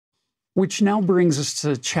Which now brings us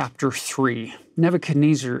to chapter 3.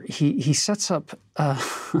 Nebuchadnezzar, he sets up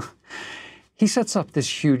he sets up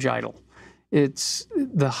this huge idol. It's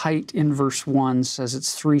the height in verse 1 says it's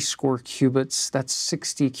 60 cubits. That's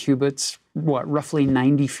 60 cubits, roughly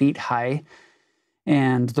 90 feet high.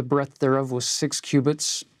 And the breadth thereof was 6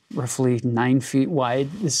 cubits, roughly 9 feet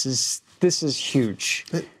wide. This is huge.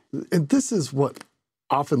 And this is what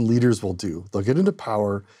often leaders will do. They'll get into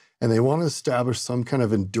power and they want to establish some kind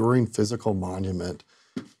of enduring physical monument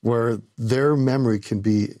where their memory can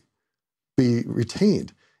be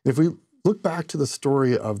retained. If we look back to the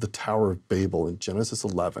story of the Tower of Babel in Genesis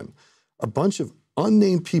 11, a bunch of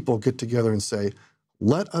unnamed people get together and say,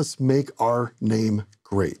 let us make our name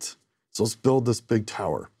great. So let's build this big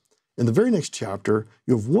tower. In the very next chapter,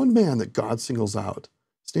 you have one man that God singles out.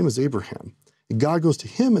 His name is Abraham. And God goes to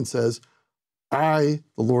him and says, I,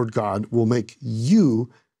 the Lord God, will make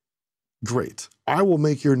you great. I will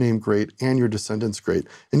make your name great and your descendants great.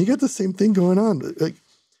 And you get the same thing going on. Like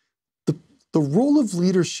the role of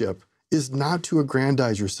leadership is not to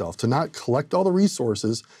aggrandize yourself, to not collect all the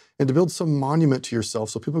resources and to build some monument to yourself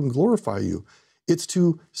so people can glorify you. It's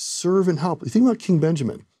to serve and help. You think about King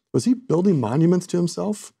Benjamin. Was he building monuments to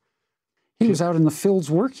himself? He was out in the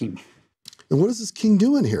fields working. And what is this king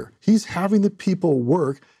doing here? He's having the people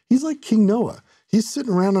work. He's like King Noah. He's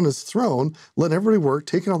sitting around on his throne, letting everybody work,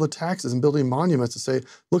 taking all the taxes and building monuments to say,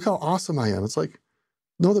 look how awesome I am. It's like,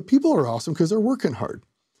 no, the people are awesome because they're working hard.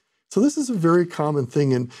 So this is a very common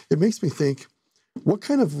thing, and it makes me think, what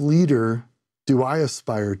kind of leader do I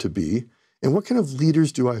aspire to be, and what kind of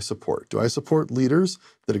leaders do I support? Do I support leaders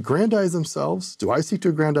that aggrandize themselves? Do I seek to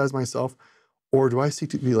aggrandize myself? Or do I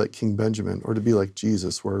seek to be like King Benjamin or to be like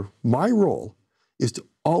Jesus, where my role is to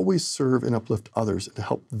always serve and uplift others and to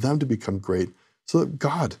help them to become great so that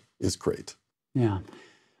God is great? Yeah.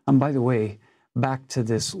 And by the way, back to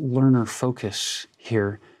this learner focus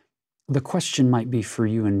here, the question might be for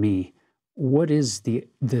you and me, what is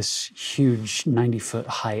this huge 90-foot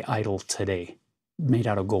high idol today made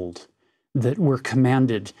out of gold that we're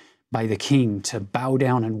commanded by the king to bow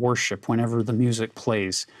down and worship whenever the music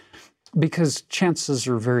plays? Because chances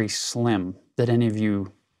are very slim that any of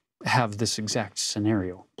you have this exact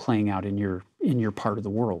scenario playing out in your part of the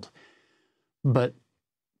world. But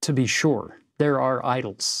to be sure, there are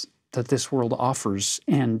idols that this world offers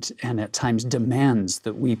and at times demands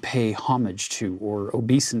that we pay homage to or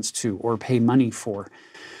obeisance to or pay money for.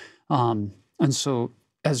 And so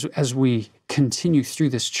as we continue through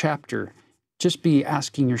this chapter, just be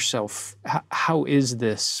asking yourself, how is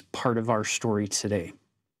this part of our story today?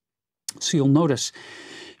 So you'll notice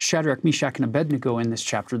Shadrach, Meshach, and Abednego in this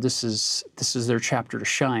chapter, this is their chapter to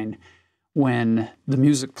shine. When the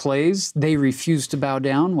music plays, they refuse to bow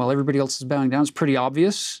down while everybody else is bowing down. It's pretty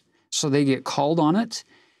obvious. So they get called on it,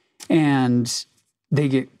 and they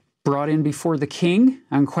get brought in before the king,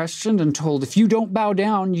 unquestioned, and told, if you don't bow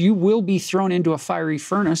down, you will be thrown into a fiery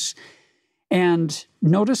furnace. And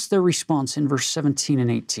notice their response in verse 17 and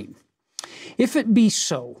 18. If it be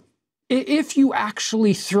so, if you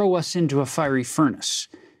actually throw us into a fiery furnace,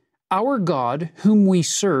 our God, whom we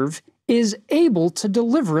serve, is able to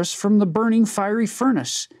deliver us from the burning fiery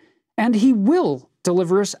furnace, and he will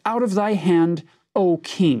deliver us out of thy hand, O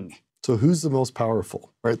king. So who's the most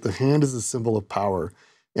powerful, right? The hand is a symbol of power.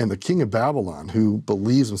 And the king of Babylon, who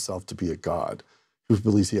believes himself to be a god, who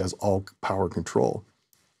believes he has all power and control.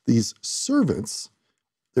 These servants,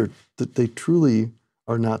 they truly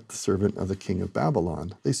are not the servant of the king of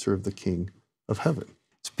Babylon. They serve the king of heaven.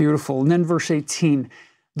 It's beautiful. And then verse 18,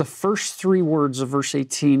 the first 3 words of verse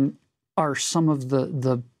 18 are some of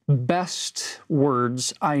the best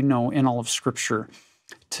words I know in all of Scripture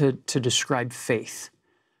to describe faith.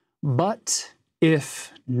 But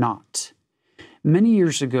if not. Many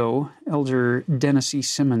years ago, Elder Dennis E.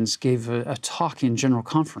 Simmons gave a talk in General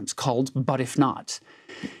Conference called But If Not.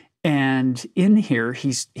 And in here,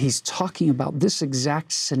 he's talking about this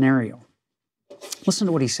exact scenario. Listen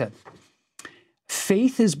to what he said.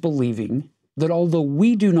 Faith is believing that although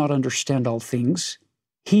we do not understand all things,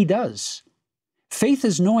 he does. Faith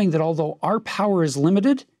is knowing that although our power is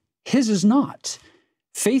limited, his is not.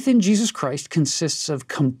 Faith in Jesus Christ consists of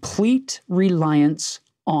complete reliance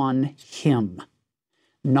on him.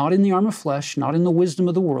 Not in the arm of flesh, not in the wisdom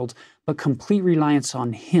of the world, but complete reliance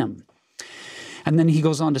on him. And then he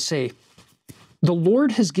goes on to say, the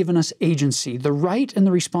Lord has given us agency, the right and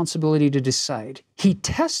the responsibility to decide. He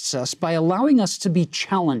tests us by allowing us to be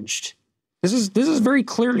challenged. This is very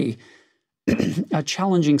clearly a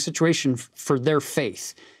challenging situation for their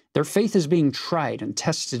faith. Their faith is being tried and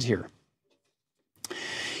tested here.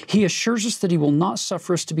 He assures us that He will not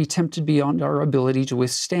suffer us to be tempted beyond our ability to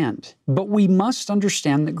withstand. But we must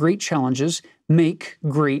understand that great challenges make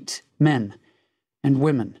great men and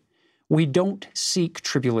women. We don't seek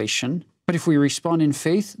tribulation, but if we respond in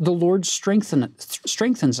faith, the Lord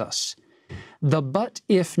strengthens us. The but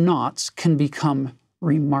if nots can become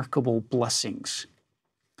remarkable blessings.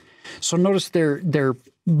 So notice their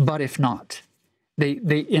but if not.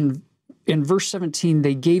 In verse 17,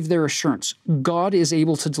 they gave their assurance. God is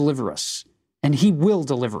able to deliver us, and He will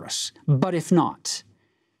deliver us. But if not,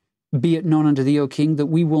 be it known unto thee, O king, that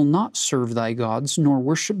we will not serve thy gods, nor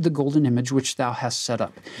worship the golden image which thou hast set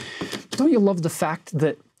up. Don't you love the fact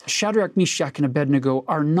that Shadrach, Meshach, and Abednego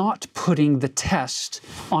are not putting the test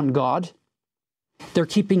on God? They're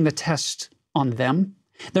keeping the test on them.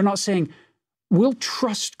 They're not saying, we'll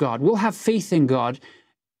trust God, we'll have faith in God,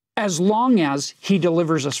 as long as He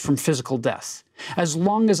delivers us from physical death, as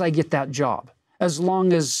long as I get that job, as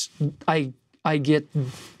long as I get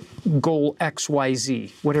goal X, Y,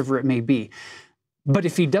 Z, whatever it may be. But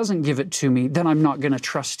if He doesn't give it to me, then I'm not going to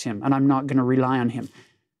trust Him and I'm not going to rely on Him.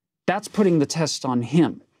 That's putting the test on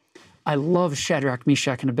Him. I love Shadrach,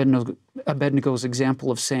 Meshach, and Abednego's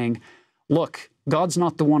example of saying, look, God's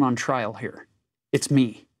not the one on trial here. It's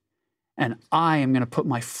me. And I am going to put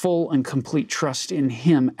my full and complete trust in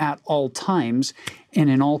Him at all times and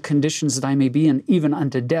in all conditions that I may be in, even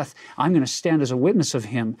unto death. I'm going to stand as a witness of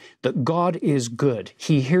Him that God is good.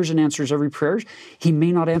 He hears and answers every prayer. He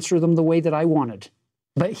may not answer them the way that I wanted,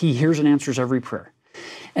 but He hears and answers every prayer.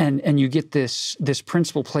 And you get this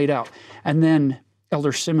principle played out. And then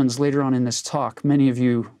Elder Simmons, later on in this talk, many of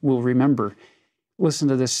you will remember, listen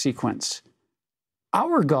to this sequence.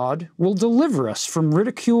 Our God will deliver us from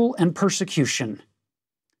ridicule and persecution.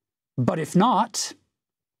 But if not,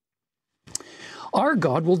 our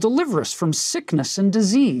God will deliver us from sickness and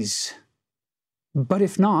disease. But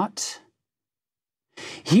if not,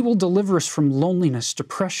 He will deliver us from loneliness,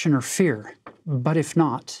 depression, or fear. But if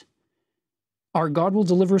not, our God will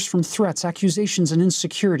deliver us from threats, accusations, and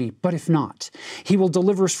insecurity. But if not, He will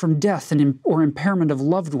deliver us from death or impairment of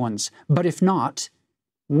loved ones. But if not,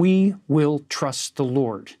 we will trust the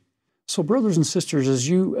Lord. So brothers and sisters, as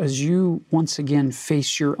you once again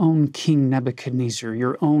face your own King Nebuchadnezzar,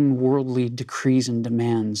 your own worldly decrees and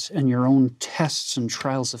demands, and your own tests and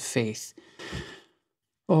trials of faith,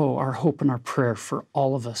 our hope and our prayer for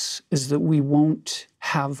all of us is that we won't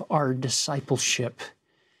have our discipleship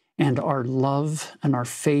and our love and our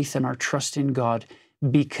faith and our trust in God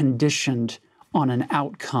be conditioned on an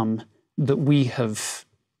outcome that we have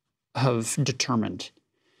determined,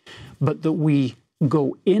 but that we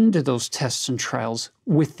go into those tests and trials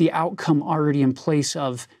with the outcome already in place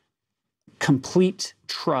of complete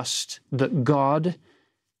trust that God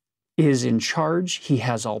is in charge, He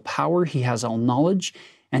has all power, He has all knowledge,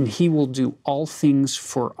 and He will do all things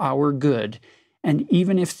for our good. And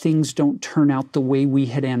even if things don't turn out the way we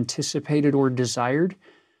had anticipated or desired,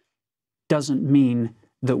 doesn't mean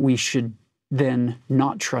that we should then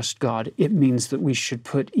not trust God. It means that we should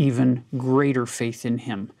put even greater faith in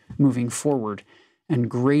Him moving forward and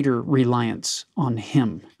greater reliance on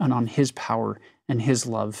Him and on His power and His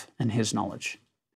love and His knowledge.